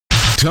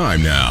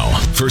Time now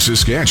for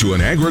Saskatchewan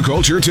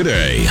Agriculture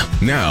Today.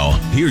 Now,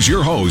 here's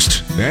your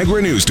host,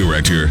 Agri-News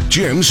Director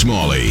Jim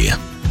Smalley.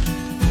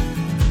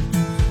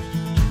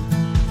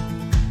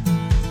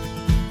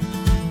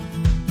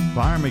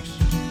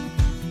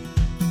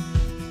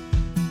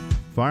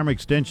 Farm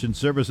Extension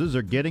Services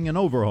are getting an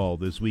overhaul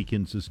this week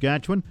in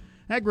Saskatchewan.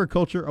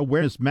 Agriculture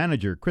Awareness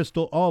Manager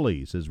Crystal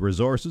Awley says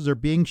resources are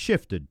being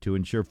shifted to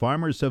ensure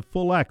farmers have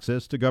full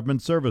access to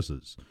government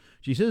services.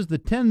 She says the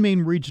 10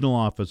 main regional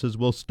offices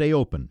will stay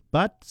open,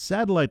 but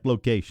satellite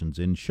locations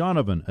in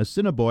Shaunavon,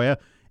 Assiniboia,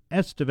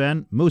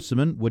 Estevan,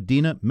 Moosomin,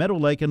 Wadena, Meadow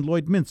Lake, and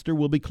Lloydminster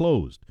will be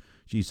closed.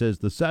 She says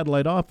the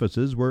satellite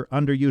offices were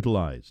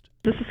underutilized.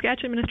 The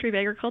Saskatchewan Ministry of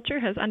Agriculture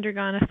has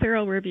undergone a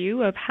thorough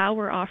review of how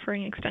we're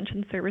offering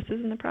extension services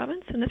in the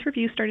province, and this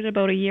review started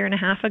about a year and a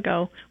half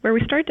ago, where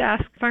we started to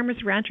ask farmers,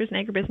 ranchers,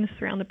 and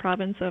agribusinesses around the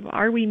province of,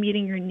 are we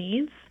meeting your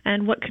needs,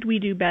 and what could we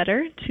do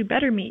better to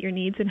better meet your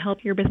needs and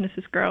help your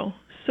businesses grow?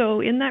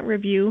 So in that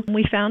review,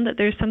 we found that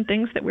there's some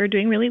things that we're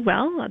doing really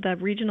well. The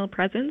regional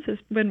presence has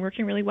been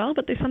working really well,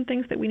 but there's some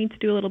things that we need to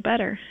do a little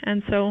better.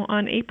 And so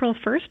on April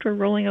 1st, we're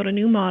rolling out a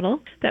new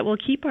model that will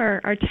keep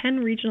our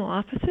 10 regional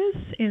offices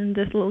in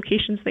the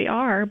locations they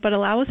are, but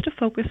allow us to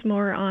focus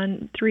more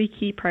on 3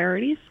 key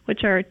priorities,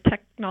 which are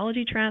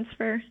technology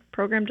transfer,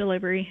 program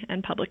delivery,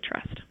 and public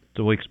trust.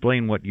 So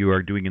explain what you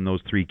are doing in those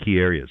 3 key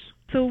areas.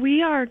 So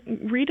we are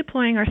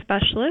redeploying our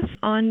specialists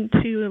on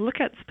to look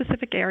at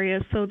specific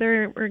areas. So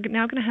we're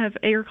now going to have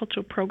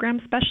agricultural program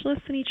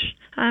specialists in each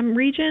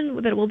region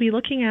that will be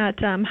looking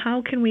at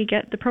how can we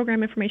get the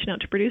program information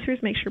out to producers,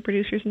 make sure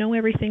producers know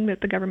everything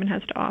that the government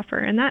has to offer.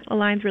 And that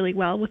aligns really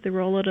well with the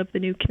rollout of the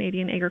new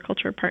Canadian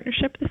Agricultural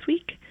Partnership this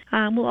week.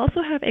 We'll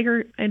also have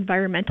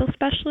environmental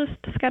specialists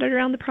scattered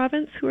around the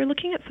province who are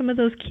looking at some of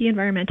those key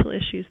environmental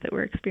issues that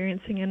we're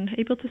experiencing and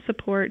able to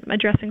support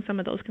addressing some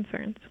of those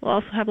concerns. We'll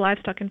also have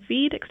livestock and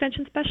feed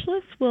extension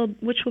specialists,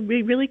 which will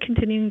be really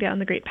continuing down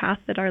the great path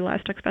that our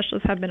livestock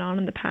specialists have been on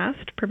in the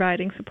past,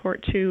 providing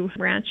support to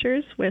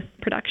ranchers with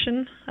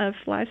production of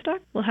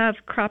livestock. We'll have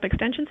crop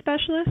extension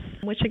specialists,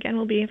 which again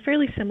will be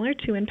fairly similar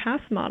to in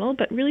past model,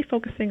 but really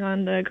focusing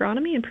on the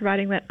agronomy and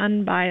providing that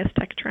unbiased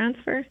tech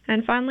transfer.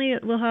 And finally,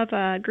 we'll have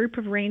a group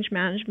of range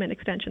management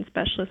extension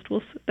specialists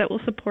that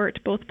will support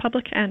both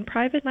public and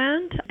private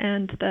land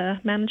and the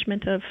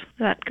management of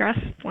that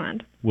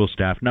grassland. Will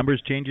staff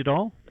numbers change at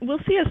all? We'll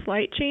see a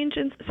slight change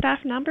in staff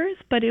numbers,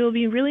 but it will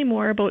be really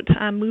more about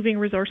moving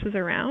resources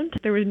around.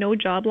 There were no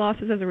job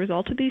losses as a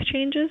result of these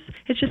changes.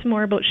 It's just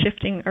more about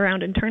shifting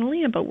around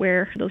internally about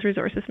where those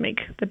resources make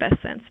the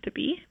best sense to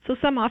be. So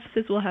some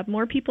offices will have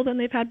more people than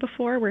they've had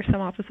before, where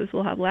some offices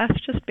will have less,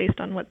 just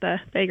based on what the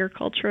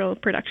agricultural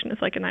production is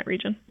like in that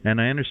region. And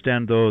I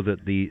understand, though,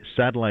 that the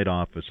satellite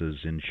offices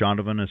in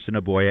Shaunavon,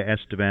 Assiniboia,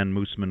 Estevan,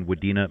 Moosomin,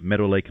 Wadena,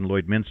 Meadow Lake, and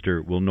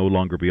Lloydminster will no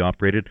longer be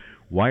operated.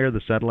 Why are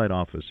the satellite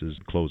offices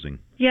closing?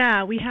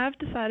 Yeah, we have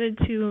decided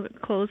to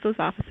close those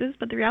offices,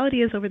 but the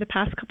reality is over the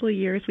past couple of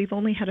years, we've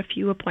only had a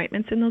few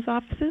appointments in those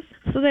offices.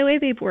 So the way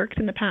they've worked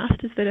in the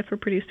past is that if a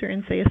producer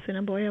in, say,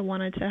 Assiniboia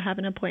wanted to have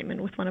an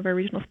appointment with one of our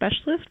regional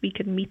specialists, we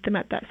could meet them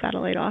at that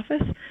satellite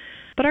office.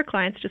 But our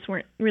clients just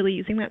weren't really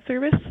using that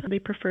service. They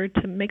preferred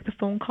to make the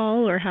phone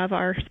call or have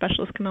our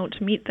specialists come out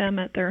to meet them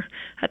at their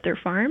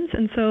farms.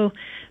 And so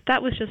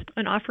that was just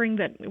an offering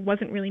that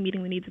wasn't really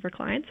meeting the needs of our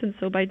clients. And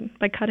so by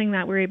cutting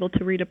that, we're able to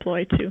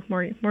redeploy to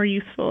more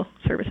useful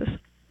services.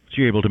 So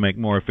you're able to make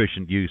more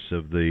efficient use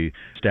of the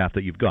staff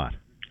that you've got.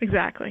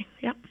 Exactly,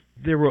 yeah.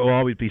 There will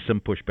always be some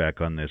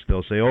pushback on this.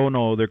 They'll say, oh,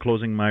 no, they're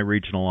closing my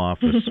regional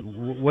office.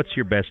 What's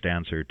your best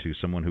answer to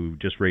someone who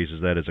just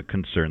raises that as a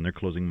concern? They're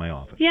closing my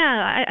office.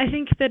 Yeah, I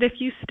think that if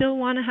you still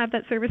want to have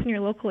that service in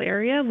your local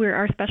area, where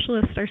our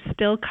specialists are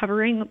still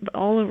covering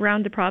all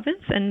around the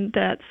province and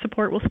that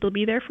support will still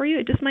be there for you,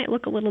 it just might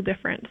look a little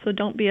different. So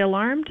don't be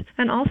alarmed.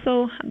 And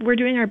also, we're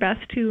doing our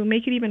best to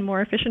make it even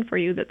more efficient for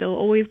you, that there'll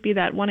always be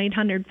that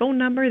 1-800 phone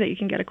number that you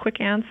can get a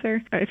quick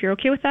answer if you're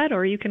okay with that,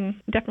 or you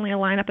can definitely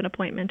line up an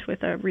appointment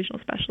with a regional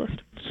specialist.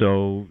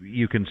 So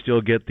you can still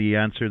get the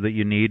answer that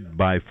you need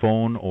by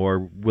phone,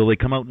 or will they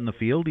come out in the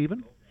field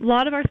even? A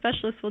lot of our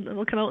specialists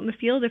will come out in the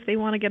field if they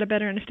want to get a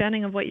better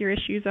understanding of what your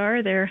issues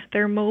are.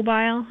 They're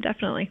mobile,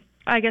 definitely.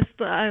 I guess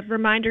a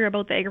reminder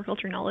about the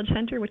Agriculture Knowledge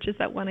Center, which is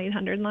that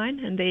 1-800 line,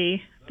 and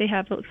they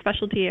have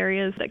specialty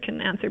areas that can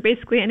answer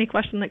basically any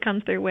question that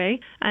comes their way.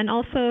 And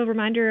also a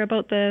reminder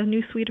about the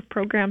new suite of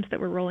programs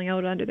that we're rolling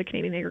out under the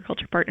Canadian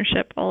Agriculture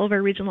Partnership. All of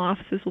our regional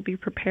offices will be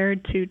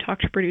prepared to talk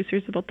to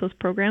producers about those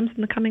programs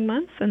in the coming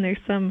months, and there's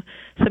some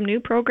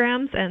new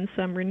programs and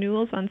some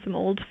renewals on some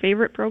old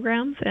favorite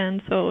programs,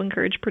 and so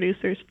encourage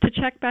producers to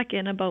check back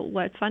in about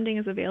what funding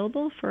is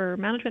available for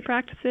management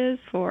practices,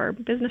 for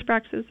business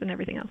practices, and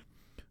everything else.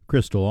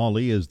 Crystal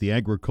Awley is the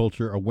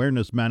Agriculture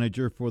Awareness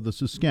Manager for the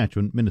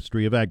Saskatchewan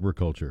Ministry of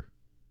Agriculture.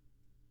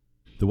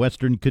 The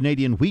Western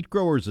Canadian Wheat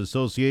Growers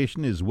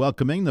Association is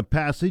welcoming the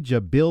passage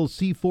of Bill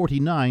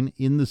C-49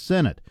 in the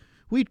Senate.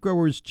 Wheat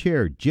Growers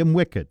Chair Jim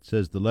Wickett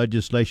says the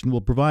legislation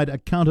will provide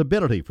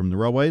accountability from the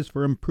railways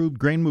for improved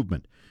grain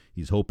movement.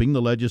 He's hoping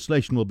the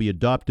legislation will be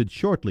adopted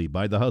shortly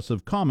by the House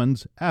of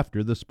Commons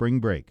after the spring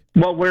break.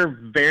 Well, we're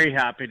very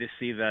happy to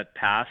see that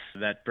pass.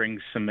 That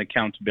brings some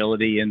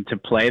accountability into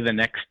play. The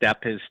next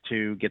step is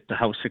to get the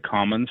House of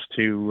Commons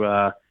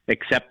to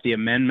accept the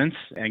amendments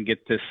and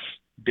get this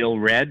bill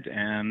read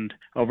and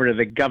over to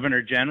the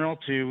Governor General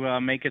to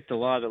make it the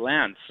law of the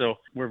land. So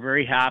we're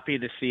very happy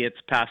to see it's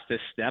past this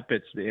step.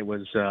 It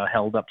was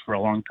held up for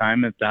a long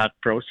time at that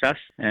process,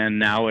 and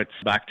now it's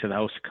back to the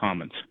House of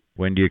Commons.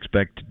 When do you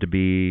expect it to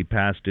be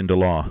passed into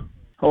law?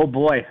 Oh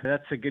boy,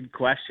 that's a good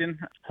question.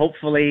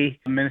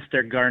 Hopefully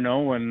Minister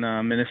Garneau and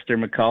Minister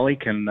McCauley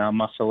can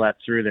muscle that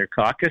through their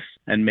caucus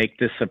and make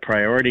this a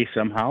priority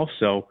somehow.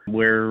 So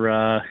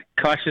we're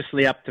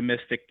cautiously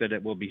optimistic that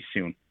it will be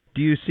soon.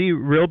 Do you see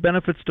real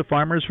benefits to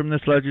farmers from this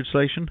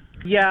legislation?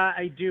 Yeah,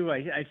 I do.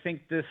 I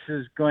think this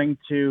is going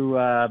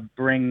to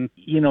bring,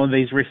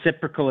 these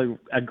reciprocal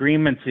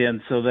agreements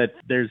in so that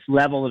there's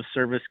level of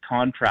service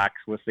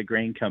contracts with the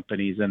grain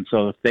companies. And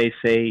so if they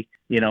say,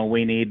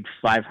 we need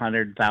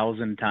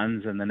 500,000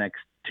 tons in the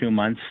next 2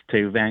 months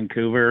to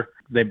Vancouver,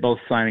 they both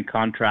sign a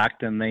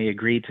contract and they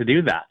agree to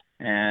do that.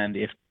 And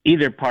if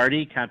either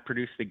party can't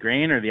produce the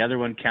grain or the other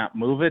one can't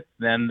move it,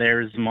 then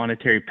there's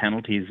monetary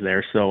penalties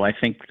there. So I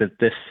think that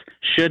this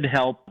should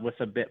help with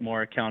a bit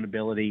more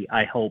accountability,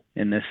 I hope,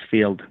 in this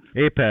field.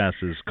 APAS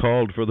has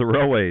called for the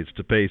railways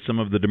to pay some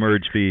of the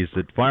demurrage fees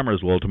that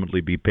farmers will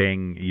ultimately be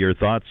paying. Your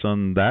thoughts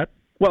on that?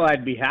 Well,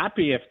 I'd be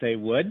happy if they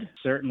would,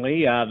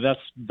 certainly.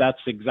 That's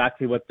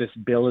exactly what this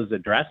bill is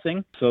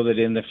addressing, so that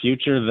in the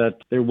future that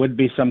there would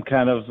be some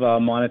kind of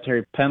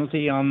monetary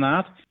penalty on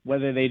that.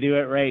 Whether they do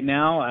it right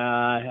now,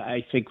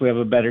 I think we have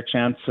a better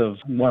chance of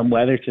warm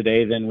weather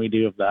today than we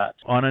do of that.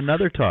 On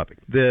another topic,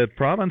 the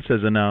province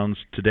has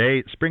announced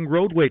today spring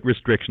road weight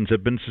restrictions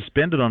have been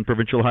suspended on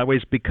provincial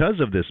highways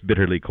because of this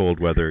bitterly cold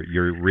weather.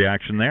 Your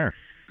reaction there?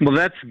 Well,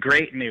 that's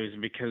great news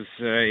because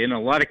in a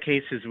lot of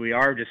cases we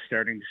are just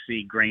starting to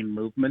see grain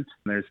movement.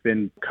 There's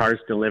been cars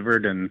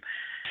delivered, and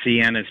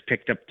CN has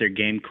picked up their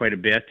game quite a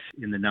bit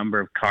in the number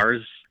of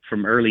cars.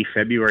 From early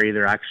February,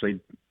 they're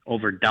actually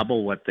over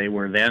double what they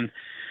were then.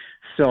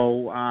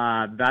 So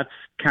that's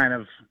kind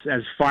of,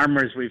 as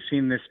farmers, we've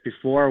seen this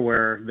before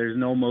where there's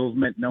no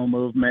movement,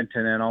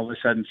 and then all of a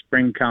sudden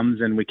spring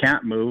comes and we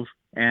can't move.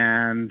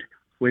 And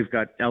we've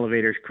got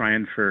elevators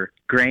crying for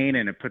grain,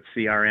 and it puts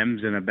the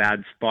RMs in a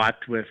bad spot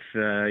with,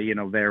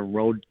 their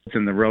roads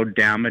and the road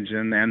damage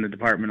and the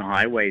Department of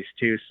Highways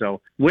too. So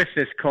with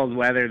this cold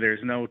weather,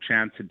 there's no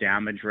chance of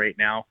damage right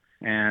now.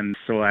 And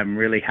so I'm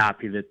really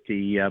happy that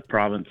the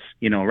province,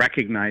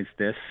 recognized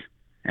this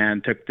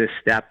and took this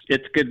step.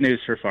 It's good news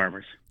for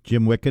farmers.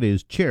 Jim Wickett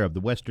is chair of the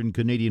Western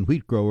Canadian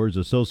Wheat Growers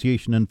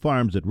Association and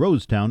Farms at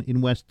Rosetown in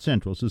West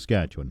Central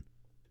Saskatchewan.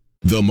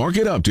 The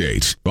market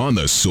update on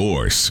The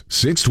Source,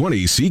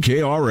 620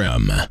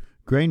 CKRM.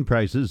 Grain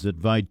prices at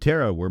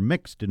Viterra were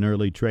mixed in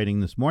early trading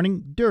this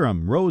morning.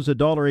 Durum rose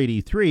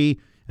 $1.83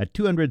 at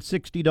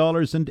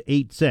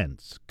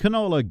 $260.08.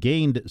 Canola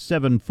gained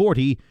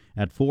 $7.40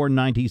 at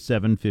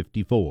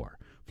 $497.54.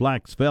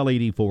 Flax fell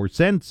 84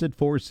 cents at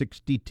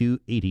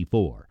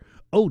 $462.84.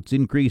 Oats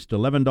increased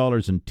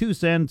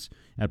 $11.02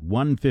 at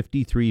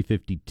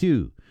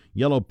 $153.52.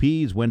 Yellow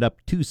peas went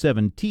up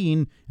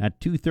 $2.17 at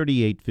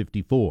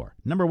 $238.54.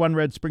 Number 1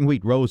 red spring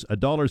wheat rose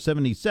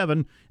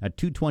 $1.77 at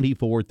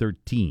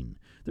 $224.13.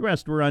 The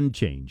rest were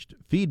unchanged.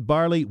 Feed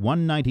barley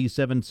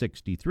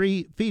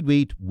 $197.63, feed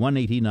wheat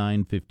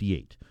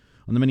 $189.58.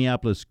 On the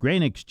Minneapolis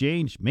Grain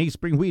Exchange, May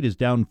spring wheat is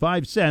down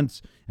 5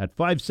 cents at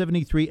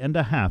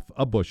 $5.73.5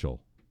 a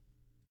bushel.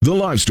 The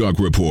Livestock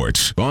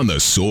Report on The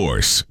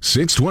Source,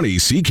 620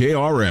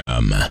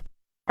 CKRM.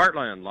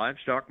 Heartland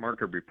Livestock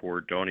Market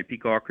Report. Donnie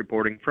Peacock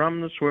reporting from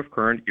the Swift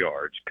Current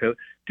Yards.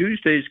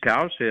 Tuesday's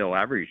cow sale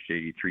averaged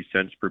 83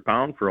 cents per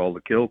pound for all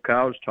the kill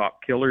cows.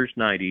 Top killers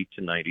 90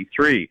 to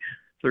 93.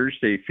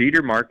 Thursday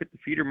feeder market. The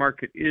feeder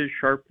market is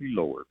sharply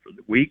lower for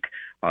the week.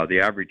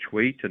 The average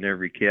weight in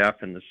every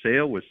calf in the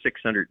sale was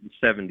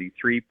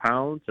 673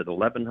 pounds at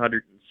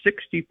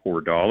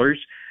 $1,164.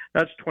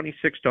 That's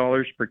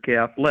 $26 per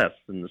calf less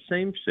than the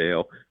same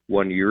sale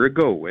 1 year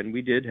ago when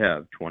we did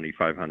have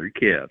 2,500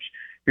 calves.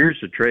 Here's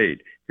the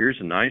trade. Here's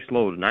a nice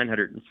load of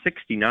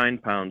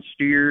 969-pound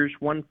steers,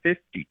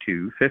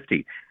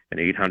 $152.50. An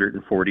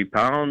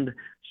 840-pound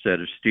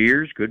set of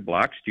steers, good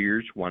black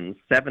steers,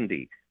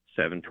 $170.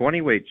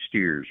 720-weight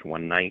steers,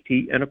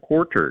 $190 and a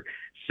quarter.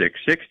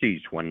 660s,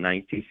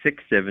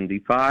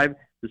 $196.75.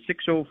 The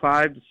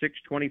 605 to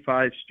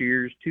 625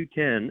 steers,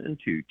 $210 and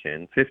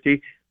 $210.50.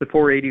 The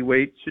 480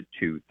 weights at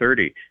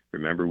 $230.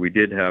 Remember, we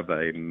did have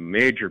a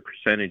major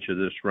percentage of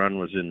this run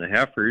was in the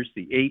heifers.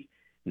 The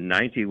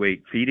 890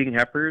 weight feeding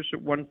heifers at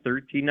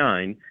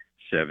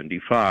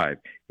 $139.75.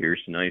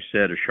 Here's a nice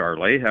set of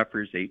Charolais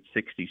heifers,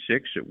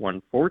 866 at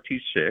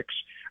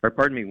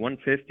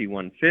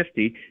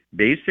 $150.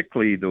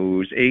 Basically,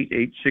 those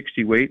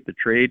 860 weight, the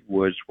trade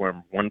was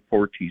from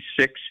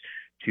 146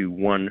 to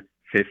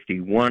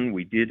 151.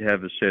 We did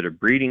have a set of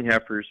breeding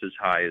heifers as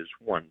high as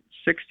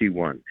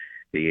 161.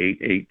 The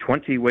 8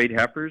 weight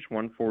heifers,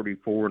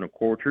 144 and a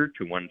quarter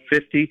to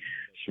 150.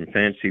 Some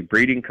fancy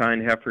breeding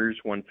kind heifers,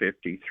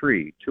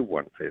 153 to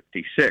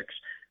 156.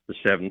 The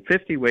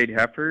 750 weight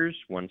heifers,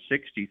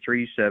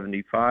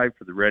 163.75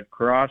 for the Red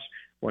Cross,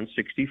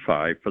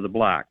 165 for the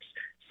blacks.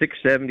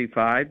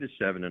 675 to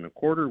 7 and a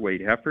quarter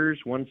weight heifers,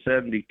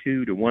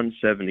 172 to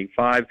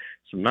 175.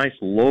 Some nice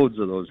loads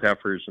of those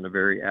heifers and a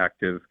very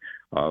active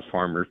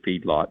farmer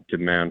feedlot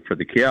demand for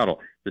the cattle.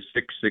 The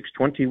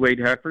 620 weight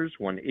heifers,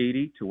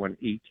 180 to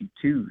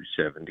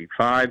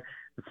 182.75.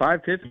 The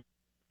 550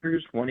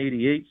 heifers,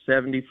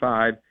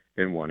 188.75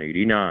 and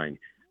 189.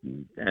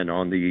 And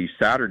on the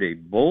Saturday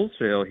bull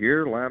sale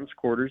here, Lamb's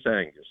Quarters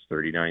Angus,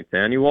 39th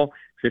annual,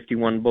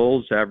 51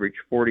 bulls, average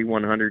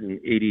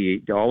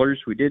 $4,188.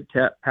 We did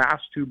pass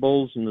 2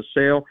 bulls in the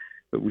sale,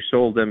 but we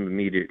sold them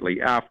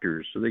immediately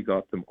after, so they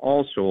got them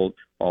all sold.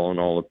 All in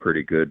all, a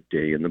pretty good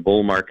day in the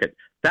bull market.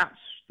 That's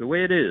the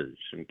way it is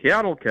in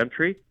cattle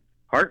country,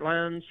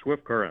 Heartland,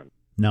 Swift Current.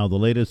 Now the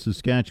latest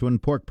Saskatchewan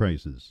pork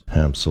prices.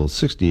 Ham sold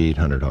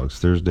 6,800 hogs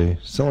Thursday,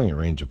 selling a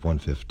range of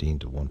 115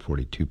 to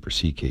 142 per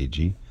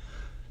CKG.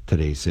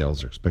 Today's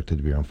sales are expected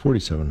to be around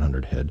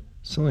 4,700 head,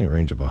 selling a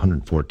range of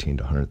 $114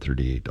 to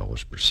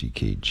 $138 per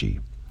CKG.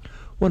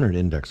 100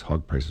 index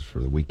hog prices for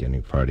the week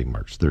ending Friday,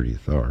 March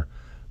 30th are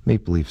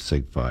Maple Leaf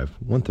Seg 5,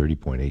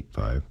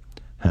 130.85,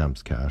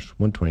 Hams Cash,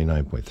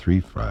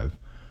 129.35,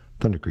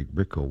 Thunder Creek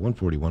Brickco,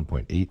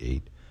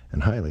 141.88,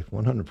 and High Life,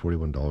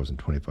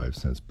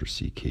 $141.25 per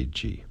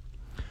CKG.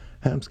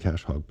 Hams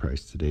Cash hog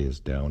price today is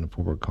down, and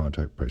forward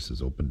contract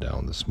prices opened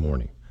down this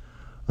morning.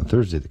 On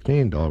Thursday, the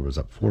Canadian dollar was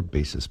up 4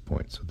 basis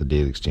points, with the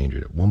daily exchange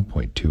rate at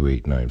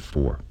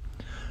 1.2894.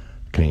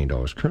 The Canadian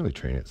dollar is currently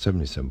trading at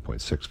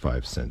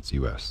 77.65 cents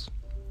U.S.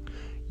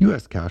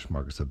 U.S. cash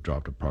markets have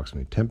dropped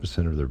approximately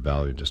 10% of their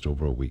value in just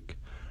over a week,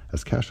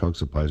 as cash hog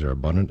supplies are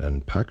abundant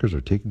and packers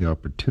are taking the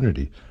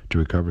opportunity to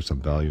recover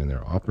some value in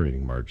their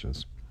operating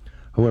margins.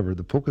 However,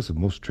 the focus of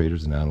most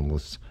traders and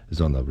analysts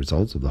is on the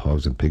results of the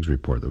Hogs and Pigs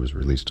report that was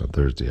released on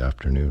Thursday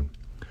afternoon.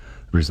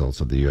 The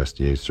results of the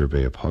USDA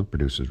survey of hog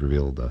producers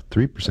revealed a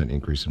 3%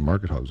 increase in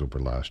market hogs over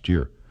last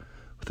year,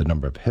 with the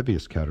number of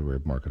heaviest category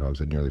of market hogs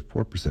at nearly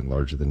 4%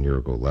 larger than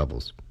year-ago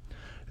levels.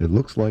 It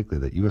looks likely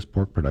that U.S.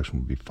 pork production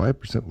will be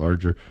 5%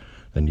 larger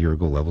than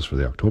year-ago levels for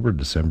the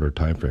October-December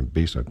timeframe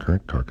based on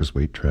current carcass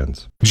weight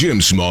trends.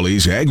 Jim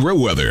Smalley's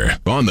Agri-Weather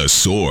on The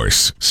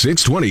Source,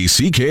 620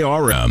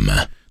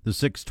 CKRM. The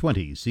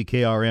 620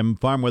 CKRM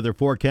farm weather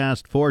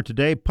forecast for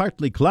today,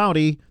 partly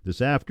cloudy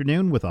this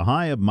afternoon with a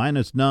high of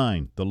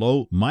 -9, the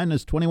low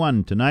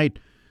 -21 tonight,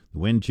 the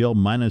wind chill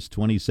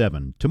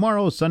 -27.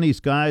 Tomorrow, sunny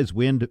skies,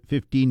 wind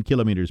 15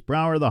 kilometers per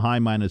hour, the high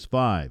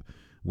 -5.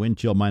 Wind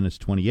chill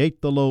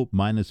 -28, the low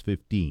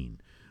 -15.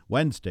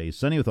 Wednesday,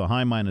 sunny with a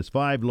high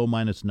 -5, low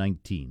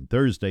 -19.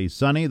 Thursday,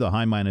 sunny, the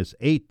high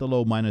 -8, the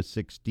low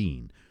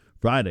 -16.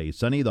 Friday,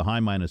 sunny, the high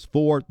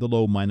 -4, the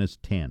low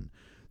 -10.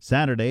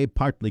 Saturday,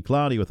 partly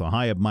cloudy with a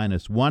high of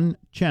 -1,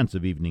 chance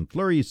of evening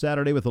flurries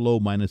Saturday with a low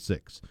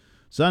 -6.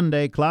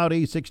 Sunday,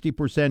 cloudy,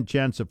 60%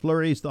 chance of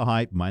flurries, the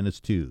high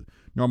 -2.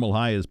 Normal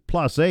high is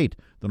 +8,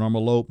 the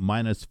normal low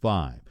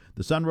 -5.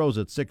 The sun rose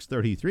at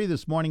 6:33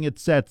 this morning. It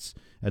sets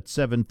at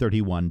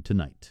 7:31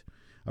 tonight.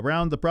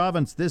 Around the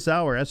province this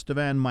hour,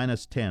 Estevan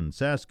 -10,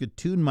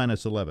 Saskatoon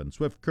 -11,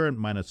 Swift Current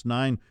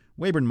 -9,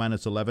 Weyburn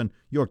 -11,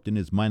 Yorkton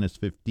is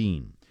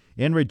 -15.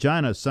 In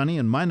Regina, sunny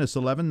and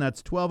 -11,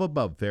 that's 12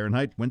 above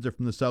Fahrenheit. Winds are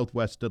from the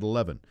southwest at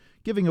 11,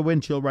 giving a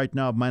wind chill right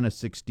now of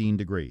 -16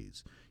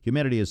 degrees.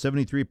 Humidity is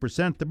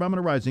 73%,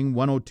 thermometer rising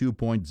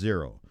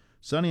 102.0.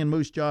 Sunny in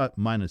Moose Jaw,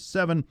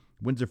 -7,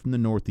 winds are from the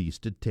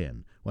northeast at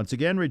 10. Once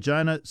again,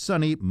 Regina,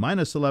 sunny,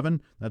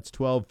 -11, that's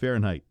 12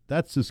 Fahrenheit.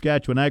 That's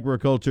Saskatchewan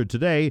Agriculture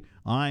Today.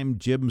 I'm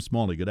Jim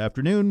Smalley. Good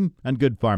afternoon and good farming.